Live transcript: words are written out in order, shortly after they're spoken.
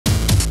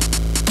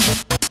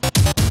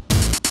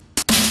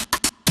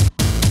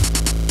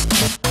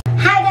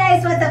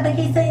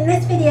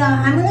y'all,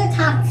 I'm going to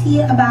talk to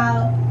you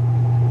about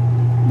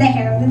the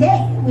hair of the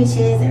day, which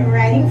is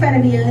right in front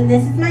of you.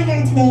 This is my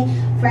hair today,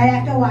 right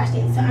after I washed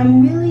it. So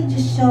I'm really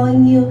just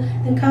showing you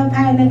the curl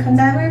pattern that comes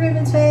out of my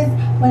ribbon twist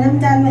when I'm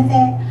done with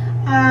it.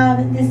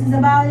 This is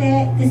about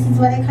it. This is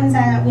what it comes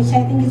out, which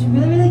I think is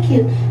really, really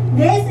cute.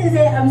 This is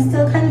it. I'm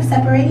still kind of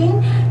separating.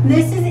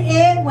 This is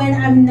it when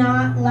I'm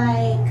not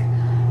like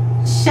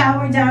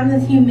showered down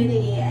with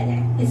humidity and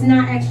it's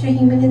not extra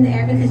humid in the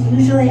air, because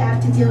usually I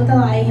have to deal with a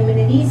lot of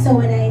humidity. So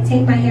when I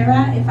take my hair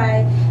out, if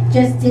I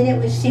just did it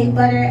with shea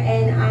butter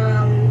and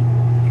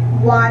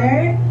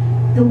water,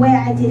 the way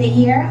I did it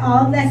here,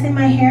 all that's in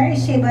my hair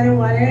is shea butter,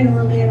 water, and a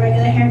little bit of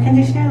regular hair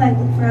conditioner, like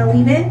for a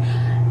leave-in,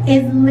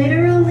 is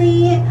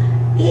literally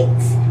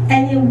it.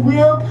 And it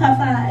will puff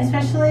out,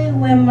 especially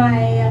when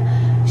my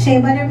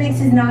shea butter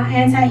mix is not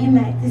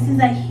anti-humect. This is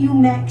a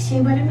humect shea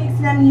butter mix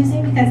that I'm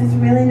using because it's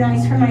really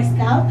nice for my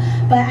scalp.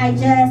 But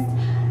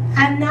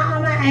I'm not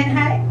on my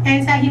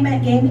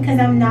anti-humect game because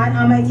I'm not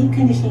on my deep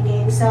conditioning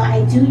game. So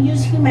I do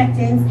use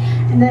humectants,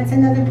 and that's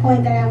another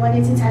point that I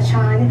wanted to touch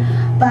on.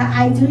 But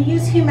I do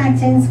use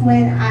humectants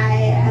when I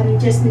am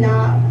just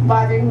not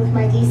bothering with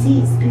my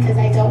DCs, because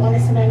I don't want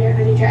to sit on your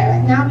hoodie dry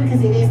right now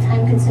because it is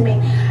time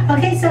consuming.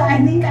 Okay, so I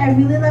think I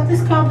really love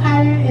this curl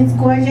pattern. It's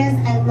gorgeous.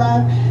 I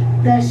love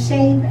the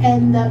shape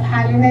and the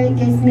pattern that it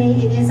gives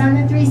me. It is on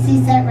the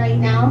 3C set right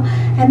now,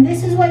 and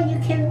this is what you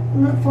can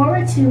look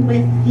forward to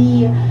with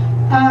the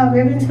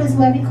ribbon twist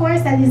webby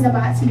course that is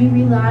about to be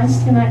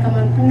relaunched in like a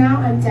month from now.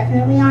 I'm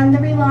definitely on the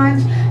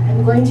relaunch.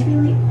 I'm going to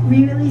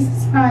re-release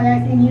this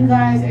product, and you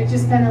guys are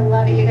just gonna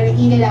love it. You're gonna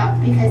eat it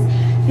up, because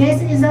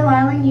this is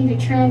allowing you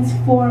to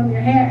transform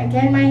your hair.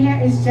 Again, my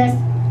hair is just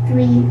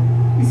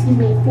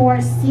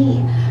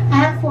 4C. I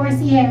have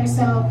 4C hair,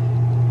 so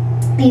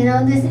you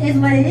know, this is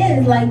what it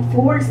is, like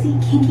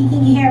 4C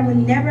kinky hair will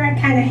never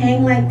kind of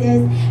hang like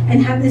this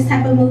and have this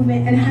type of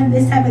movement and have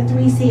this type of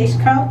 3C-ish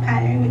curl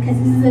pattern, because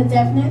this is a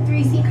definite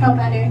 3C curl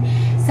pattern.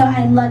 So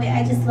I love it.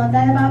 I just love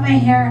that about my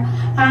hair.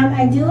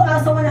 I do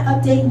also want to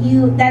update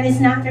you that it's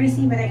not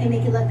 3C, but I can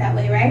make it look that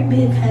way, right?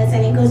 Because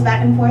then it goes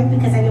back and forth,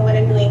 because I know what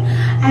I'm doing.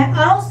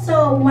 I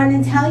also want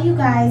to tell you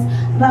guys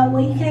about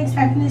what you can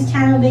expect from this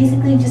channel.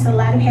 Basically, just a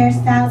lot of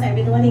hairstyles. I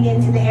really want to get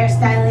into the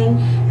hairstyling.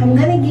 I'm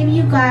going to give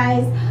you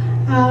guys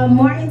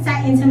more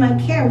insight into my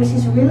care, which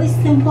is really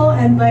simple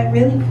but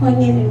really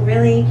poignant and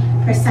really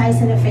precise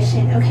and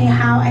efficient. Okay,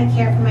 how I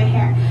care for my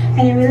hair,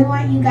 and I really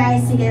want you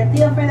guys to get a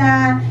feel for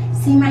that.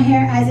 See my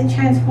hair as it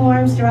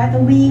transforms throughout the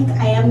week.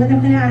 I am going to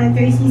put it on a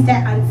 3C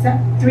set, on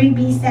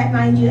 3B set,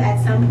 mind you, at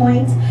some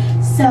point.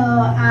 So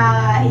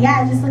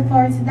yeah, just look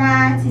forward to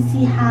that, to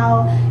see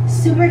how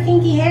super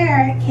kinky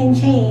hair can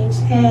change.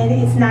 And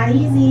it's not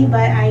easy,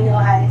 but I know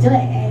how to do it,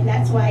 and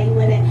that's why you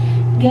want to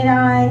get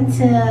on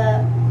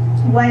to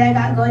what I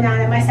got going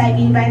on my site,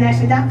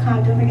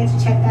 beautybynajah.com. Don't forget to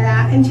check that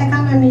out, and check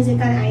out my music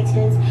on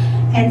iTunes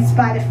and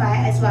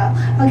Spotify as well.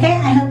 Okay,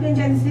 I hope you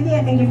enjoyed this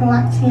video. Thank you for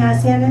watching. I'll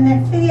see you in the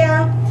next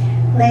video.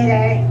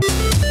 Later.